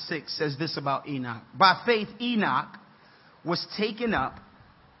 5 to 6 says this about Enoch. By faith, Enoch was taken up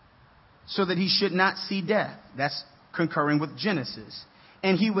so that he should not see death. That's concurring with Genesis.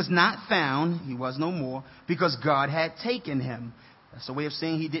 And he was not found, he was no more, because God had taken him. That's a way of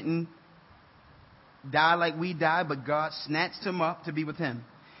saying he didn't die like we die, but God snatched him up to be with him.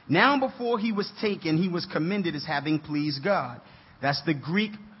 Now before he was taken, he was commended as having pleased God. That's the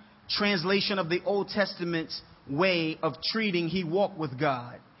Greek translation of the Old Testament's way of treating he walked with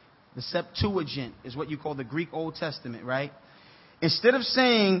God. The Septuagint is what you call the Greek Old Testament, right? Instead of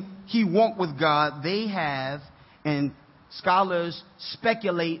saying he walked with God, they have, and scholars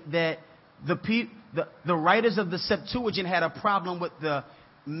speculate that the writers of the Septuagint had a problem with the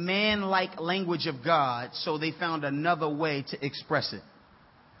man-like language of God, so they found another way to express it.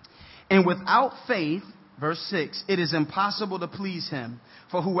 And without faith, verse 6, it is impossible to please him.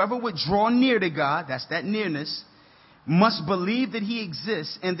 For whoever would draw near to God, that's that nearness, must believe that he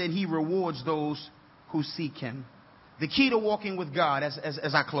exists and that he rewards those who seek him. The key to walking with God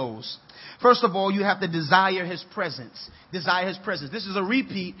as I close. First of all, you have to desire his presence. Desire his presence. This is a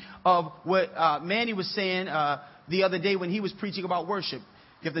repeat of what Manny was saying the other day when he was preaching about worship.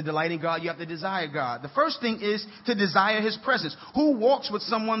 You have to delight in God. You have to desire God. The first thing is to desire his presence. Who walks with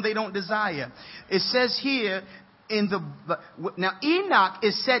someone they don't desire? It says here now Enoch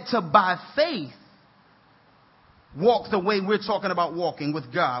is said to by faith walk the way we're talking about walking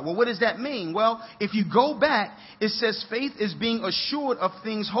with God. Well, what does that mean? Well, if you go back, it says faith is being assured of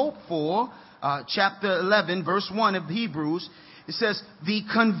things hoped for. Chapter 11, verse 1 of Hebrews. It says, the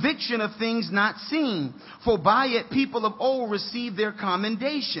conviction of things not seen. For by it people of old received their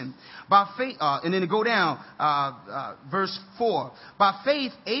commendation. By faith, and then to go down, verse 4. By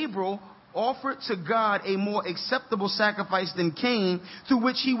faith, Abel offered to God a more acceptable sacrifice than Cain, through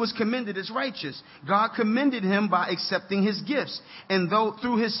which he was commended as righteous. God commended him by accepting his gifts. And though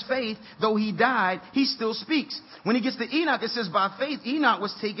through his faith, though he died, he still speaks. When he gets to Enoch, it says, by faith, Enoch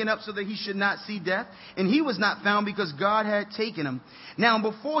was taken up so that he should not see death. And he was not found because God had taken him. Now,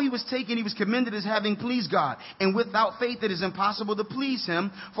 before he was taken, he was commended as having pleased God. And without faith, it is impossible to please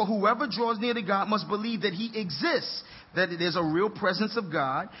him. For whoever draws near to God must believe that he exists, that there's a real presence of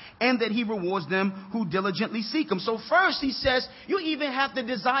God, and that he rewards them who diligently seek him. So first he says, you even have to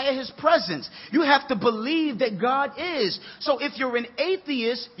desire his presence. You have to believe that God is. So if you're an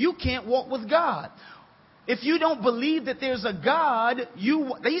atheist, you can't walk with God. If you don't believe that there's a God,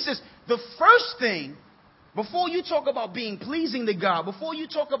 he says, the first thing, before you talk about being pleasing to God, before you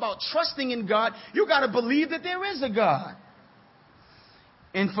talk about trusting in God, you got to believe that there is a God.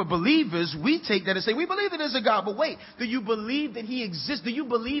 And for believers, we take that and say, we believe that there's a God. But wait, do you believe that he exists? Do you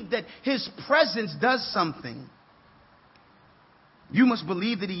believe that his presence does something? You must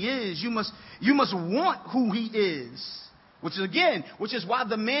believe that he is. You must want who he is. Which is why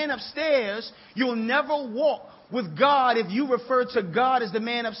the man upstairs, you'll never walk with God if you refer to God as the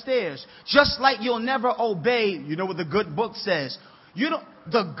man upstairs. Just like you'll never obey, you know what the good book says.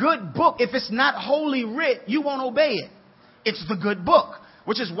 The good book, if it's not holy writ, you won't obey it. It's the good book.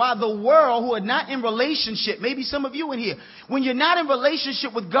 Which is why the world who are not in relationship, maybe some of you in here, when you're not in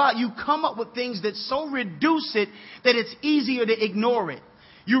relationship with God, you come up with things that so reduce it that it's easier to ignore it.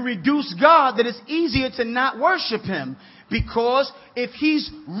 You reduce God that it's easier to not worship him. Because if he's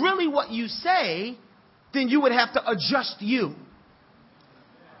really what you say, then you would have to adjust you.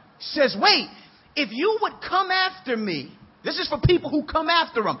 Says, wait, if you would come after me. This is for people who come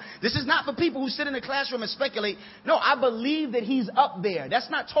after him. This is not for people who sit in the classroom and speculate. No, I believe that he's up there. That's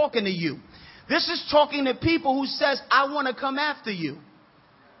not talking to you. This is talking to people who says, I want to come after you.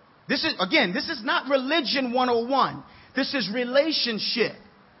 This is not religion 101. This is relationship.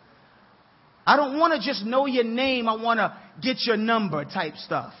 I don't want to just know your name. I want to get your number type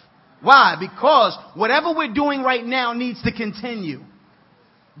stuff. Why? Because whatever we're doing right now needs to continue.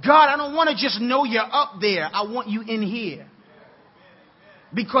 God, I don't want to just know you're up there. I want you in here.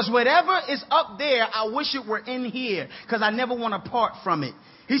 Because whatever is up there, I wish it were in here. Because I never want to part from it.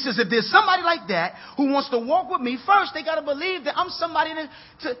 He says, if there's somebody like that who wants to walk with me, first they got to believe that I'm somebody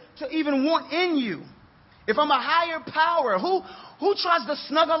to even want in you. If I'm a higher power, who tries to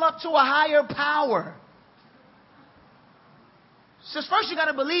snuggle up to a higher power? Says first you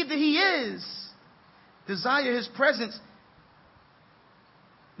got to believe that he is. Desire his presence.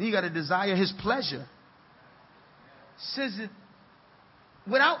 Then you got to desire his pleasure. It says that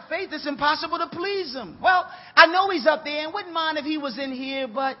without faith, it's impossible to please him. Well, I know he's up there and wouldn't mind if he was in here,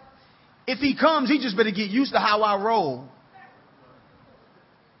 but if he comes, he just better get used to how I roll.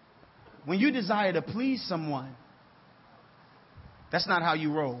 When you desire to please someone, that's not how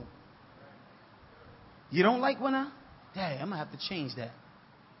you roll. You don't like when I'm going to have to change that.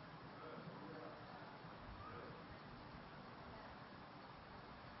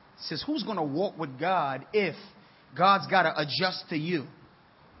 It says, who's going to walk with God if God's got to adjust to you? It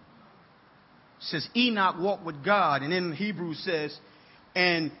says, Enoch walked with God. And then Hebrews says,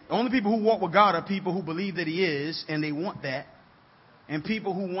 and the only people who walk with God are people who believe that he is, and they want that. And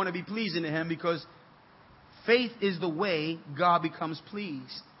people who want to be pleasing to him, because faith is the way God becomes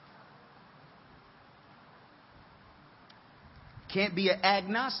pleased. Can't be an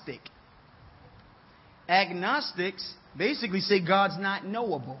agnostic. Agnostics basically say God's not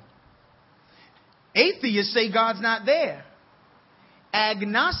knowable. Atheists say God's not there.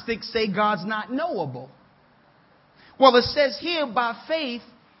 Agnostics say God's not knowable. Well, it says here, by faith,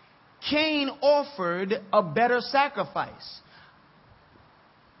 Cain offered a better sacrifice.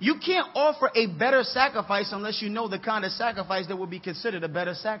 You can't offer a better sacrifice unless you know the kind of sacrifice that would be considered a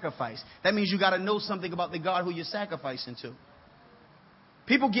better sacrifice. That means you got to know something about the God who you're sacrificing to.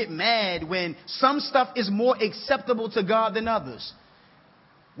 People get mad when some stuff is more acceptable to God than others.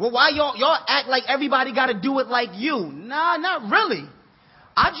 Well, why y'all act like everybody got to do it like you? Nah, not really.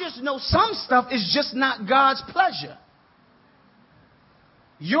 I just know some stuff is just not God's pleasure.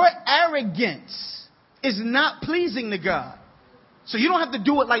 Your arrogance is not pleasing to God. So you don't have to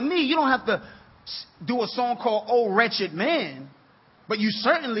do it like me. You don't have to do a song called Oh Wretched Man. But you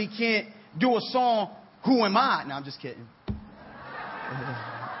certainly can't do a song, Who Am I? No, I'm just kidding.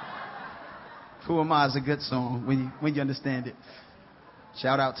 Who Am I is a good song when you understand it.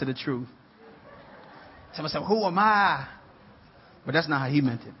 Shout out to the truth. Somebody said, who am I? But that's not how he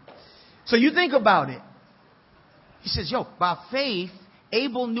meant it. So you think about it. He says, by faith,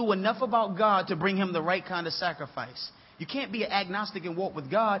 Abel knew enough about God to bring him the right kind of sacrifice. You can't be an agnostic and walk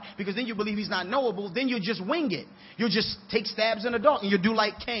with God, because then you believe he's not knowable. Then you just wing it. You'll just take stabs in the dark and you'll do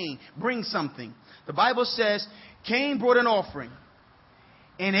like Cain. Bring something. The Bible says Cain brought an offering.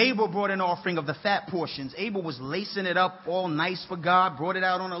 And Abel brought an offering of the fat portions. Abel was lacing it up all nice for God. Brought it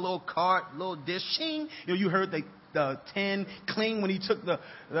out on a little cart, little dish. Shing. You heard the tin cling when he took the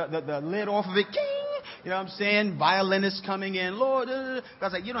lid off of it. King. You know what I'm saying? Violinists coming in. Lord. I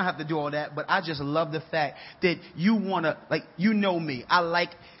was like, you don't have to do all that. But I just love the fact that you want to, you know me. I like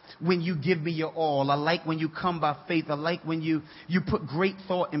when you give me your all. I like when you come by faith. I like when you put great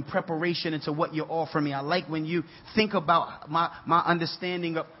thought and preparation into what you offer me. I like when you think about my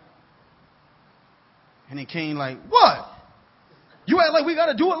understanding of. And then Cain like, what? You act like we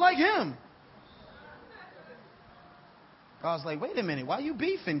got to do it like him. I was like, wait a minute. Why you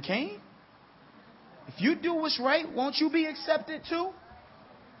beefing, Cain? If you do what's right, won't you be accepted too?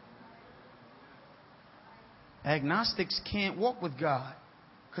 Agnostics can't walk with God.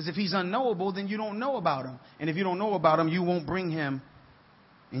 Because if he's unknowable, then you don't know about him. And if you don't know about him, you won't bring him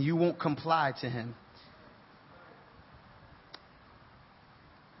and you won't comply to him.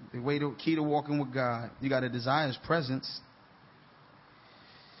 The key to walking with God, you got to desire his presence.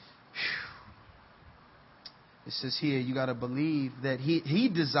 It says here, you got to believe that he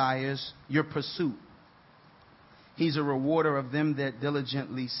desires your pursuit. He's a rewarder of them that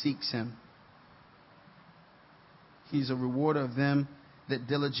diligently seeks him. He's a rewarder of them that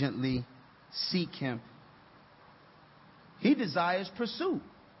diligently seek him. He desires pursuit.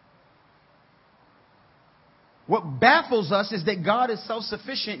 What baffles us is that God is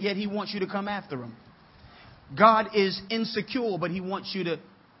self-sufficient, yet he wants you to come after him. God is insecure, but he wants you to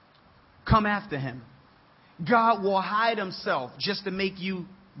come after him. God will hide himself just to make you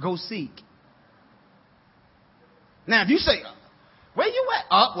go seek. Now, if you say, where you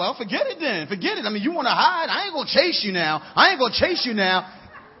at? Well, forget it then. Forget it. I mean, you want to hide? I ain't going to chase you now. I ain't going to chase you now.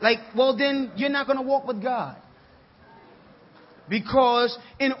 Well, then you're not going to walk with God. Because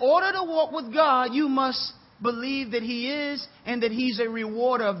in order to walk with God, you must believe that he is and that he's a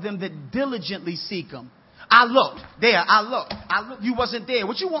rewarder of them that diligently seek him. I looked. You wasn't there.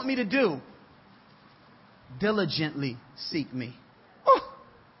 What you want me to do? Diligently seek me. Oh.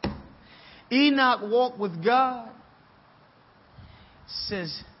 Enoch walked with God.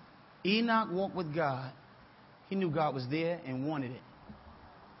 Says Enoch walked with God. He knew God was there and wanted it.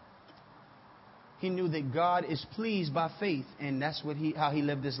 He knew that God is pleased by faith, and that's how he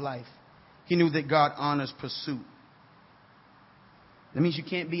lived his life. He knew that God honors pursuit. That means you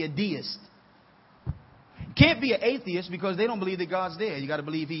can't be a deist. You Can't be an atheist because they don't believe that God's there. You got to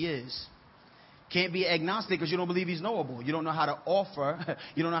believe he is. Can't be agnostic because you don't believe he's knowable. You don't know how to offer.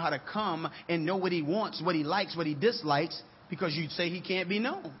 You don't know how to come and know what he wants, what he likes, what he dislikes, because you say he can't be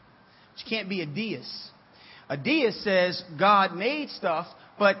known. You can't be a deist. A deist says God made stuff,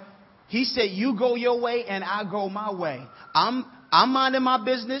 but he said you go your way and I go my way. I'm minding my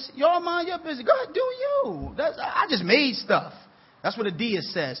business. Y'all mind your business. Go ahead, do you. I just made stuff. That's what a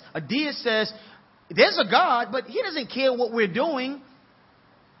deist says. A deist says there's a God, but he doesn't care what we're doing.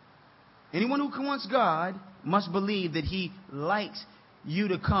 Anyone who wants God must believe that he likes you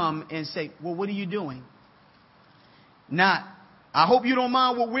to come and say, well, what are you doing? Not, I hope you don't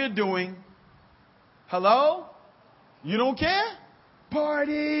mind what we're doing. Hello? You don't care?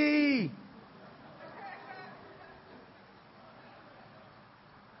 Party!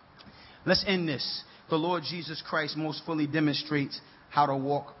 Let's end this. The Lord Jesus Christ most fully demonstrates how to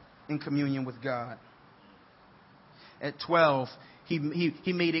walk in communion with God. At 12, he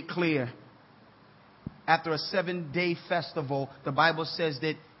made it clear. After a 7-day festival, the Bible says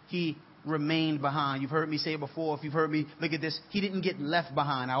that he remained behind. You've heard me say it before. If you've heard me, look at this. He didn't get left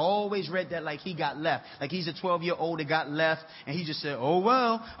behind. I always read that like he got left. Like he's a 12-year-old that got left. And he just said, oh,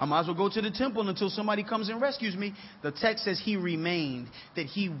 well, I might as well go to the temple until somebody comes and rescues me. The text says he remained, that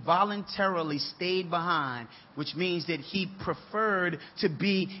he voluntarily stayed behind, which means that he preferred to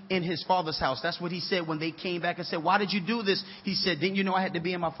be in his father's house. That's what he said when they came back and said, why did you do this? He said, didn't you know I had to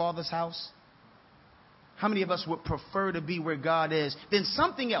be in my father's house? How many of us would prefer to be where God is than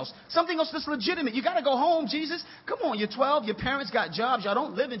something else? Something else that's legitimate. You got to go home, Jesus. Come on, you're 12. Your parents got jobs. Y'all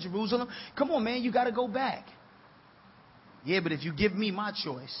don't live in Jerusalem. Come on, man. You got to go back. Yeah, but if you give me my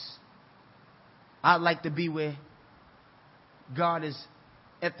choice, I'd like to be where God is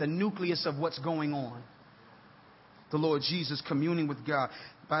at the nucleus of what's going on. The Lord Jesus communing with God.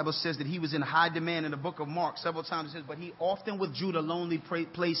 The Bible says that he was in high demand in the book of Mark. Several times it says, but he often withdrew to lonely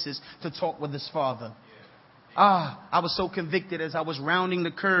places to talk with his Father. I was so convicted as I was rounding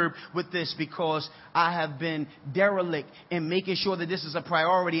the curve with this because I have been derelict in making sure that this is a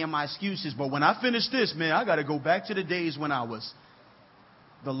priority in my excuses. But when I finish this, man, I got to go back to the days when I was.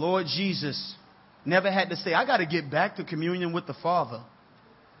 The Lord Jesus never had to say, I got to get back to communion with the Father.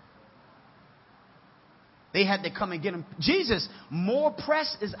 They had to come and get him. Jesus, more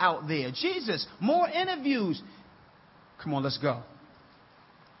press is out there. Jesus, more interviews. Come on, let's go.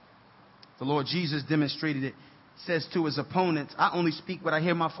 The Lord Jesus demonstrated it. Says to his opponents, I only speak what I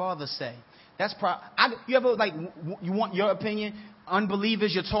hear my Father say. That's you ever you want your opinion?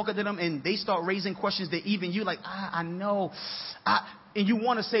 Unbelievers, you're talking to them and they start raising questions that even you I know. And you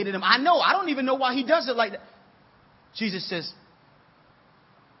want to say to them, I know. I don't even know why he does it like that. Jesus says,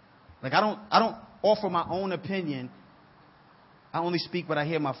 I don't offer my own opinion. I only speak what I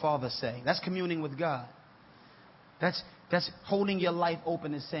hear my Father say. That's communing with God. That's holding your life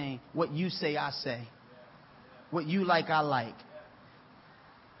open and saying, what you say, I say. What you like, I like.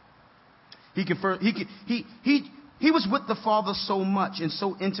 He was with the Father so much and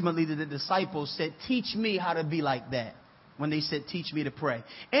so intimately that the disciples said, teach me how to be like that. When they said, teach me to pray.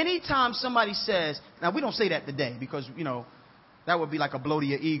 Anytime somebody says, now we don't say that today because, that would be like a blow to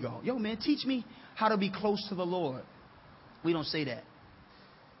your ego. Yo, man, teach me how to be close to the Lord. We don't say that.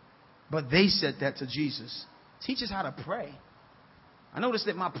 But they said that to Jesus. Teach us how to pray. I noticed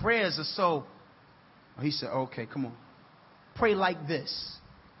that my prayers are so. He said, okay, come on. Pray like this.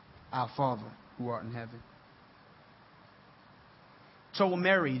 Our Father who art in heaven.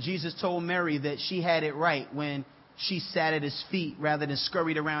 Jesus told Mary that she had it right when she sat at his feet rather than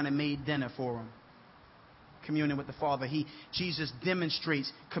scurried around and made dinner for him. Communing with the Father. Jesus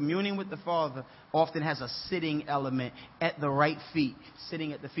demonstrates communing with the Father often has a sitting element at the right feet,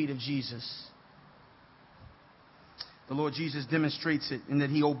 sitting at the feet of Jesus. The Lord Jesus demonstrates it in that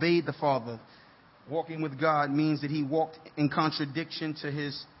he obeyed the Father. Walking with God means that he walked in contradiction to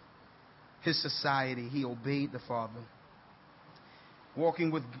his society. He obeyed the Father.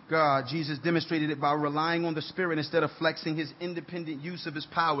 Walking with God, Jesus demonstrated it by relying on the Spirit instead of flexing his independent use of his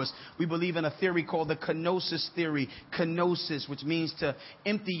powers. We believe in a theory called the kenosis theory. Kenosis, which means to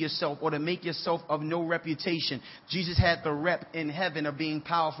empty yourself or to make yourself of no reputation. Jesus had the rep in heaven of being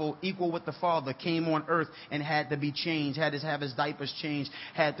powerful, equal with the Father, came on earth and had to be changed, had to have his diapers changed,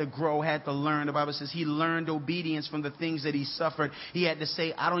 had to grow, had to learn. The Bible says he learned obedience from the things that he suffered. He had to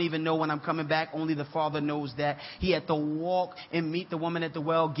say, I don't even know when I'm coming back. Only the Father knows that. He had to walk and meet the woman at the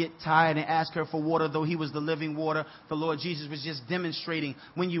well, get tired and ask her for water, though he was the living water. The Lord Jesus was just demonstrating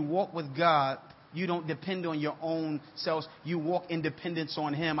when you walk with God, You don't depend on your own selves. You walk in dependence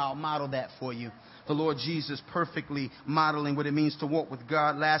on Him. I'll model that for you. The Lord Jesus perfectly modeling what it means to walk with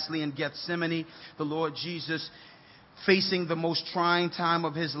God. Lastly, in Gethsemane, the Lord Jesus facing the most trying time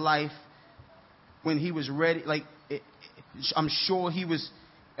of His life when He was ready. I'm sure He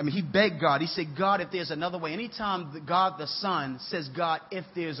begged God. He said, God, if there's another way. Anytime God the Son says, God, if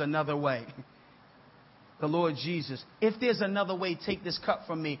there's another way. The Lord Jesus, if there's another way, take this cup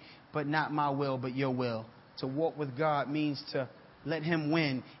from me, but not my will, but your will. To walk with God means to let Him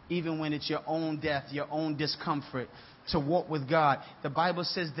win, even when it's your own death, your own discomfort. To walk with God. The Bible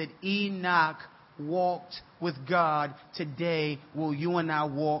says that Enoch walked with God. Today, will you and I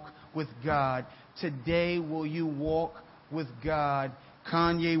walk with God? Today, will you walk with God?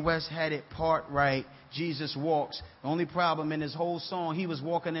 Kanye West had it part right. Jesus walks. The only problem in his whole song, he was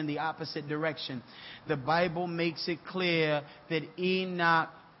walking in the opposite direction. The Bible makes it clear that Enoch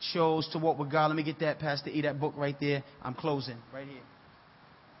chose to walk with God. Let me get that, Pastor E, that book right there. I'm closing. Right here.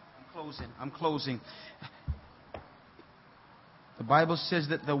 I'm closing. The Bible says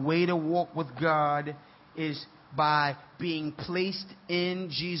that the way to walk with God is by being placed in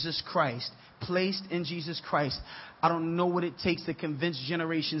Jesus Christ. Placed in Jesus Christ. I don't know what it takes to convince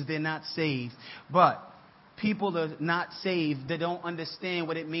generations they're not saved. But people are not saved. They don't understand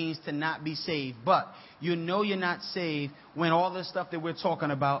what it means to not be saved. But you know you're not saved when all the stuff that we're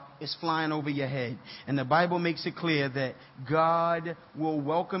talking about is flying over your head. And the Bible makes it clear that God will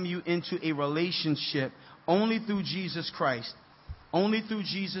welcome you into a relationship only through Jesus Christ. Only through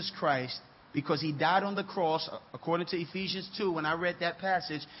Jesus Christ. Because He died on the cross, according to Ephesians 2, when I read that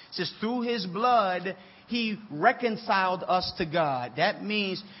passage, it says through His blood, He reconciled us to God. That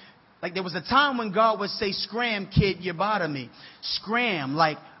means, like there was a time when God would say, scram, kid, you're bothering me. Scram,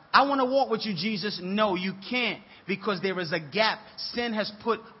 like, I want to walk with you, Jesus. No, you can't, because there is a gap. Sin has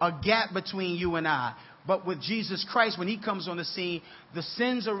put a gap between you and I. But with Jesus Christ, when He comes on the scene, the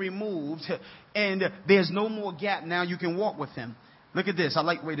sins are removed and there's no more gap. Now you can walk with Him. Look at this. I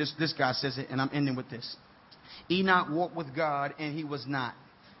like the way this guy says it, and I'm ending with this. Enoch walked with God, and he was not,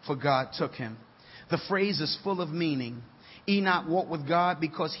 for God took him. The phrase is full of meaning. Enoch walked with God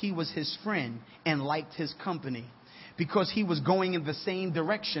because he was His friend and liked His company. Because he was going in the same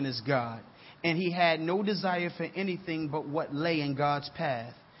direction as God. And he had no desire for anything but what lay in God's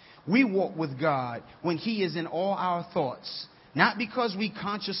path. We walk with God when He is in all our thoughts. Not because we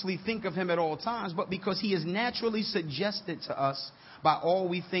consciously think of Him at all times, but because He is naturally suggested to us by all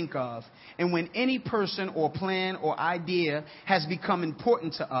we think of. And when any person or plan or idea has become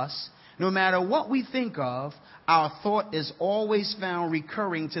important to us, no matter what we think of, our thought is always found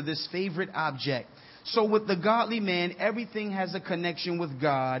recurring to this favorite object. So with the godly man, everything has a connection with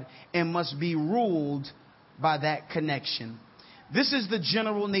God and must be ruled by that connection. This is the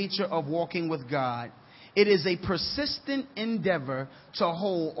general nature of walking with God. It is a persistent endeavor to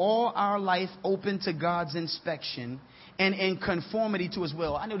hold all our life open to God's inspection and in conformity to His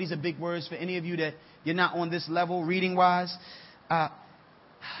will. I know these are big words for any of you that you're not on this level reading wise.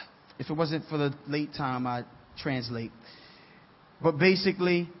 If it wasn't for the late time, I'd translate. But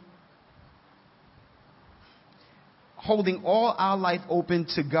basically, holding all our life open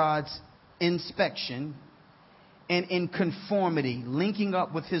to God's inspection and in conformity, linking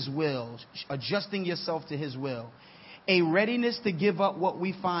up with His will, adjusting yourself to His will. A readiness to give up what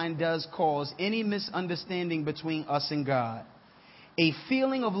we find does cause any misunderstanding between us and God. A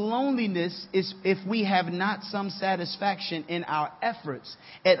feeling of loneliness is if we have not some satisfaction in our efforts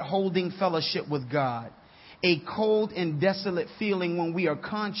at holding fellowship with God. A cold and desolate feeling when we are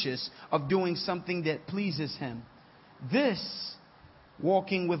conscious of doing something that pleases Him. This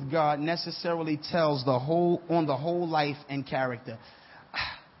walking with God necessarily tells the whole life and character.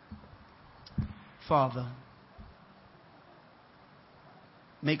 Father,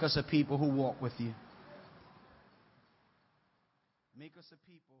 make us a people who walk with you. Make us a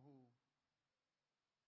people who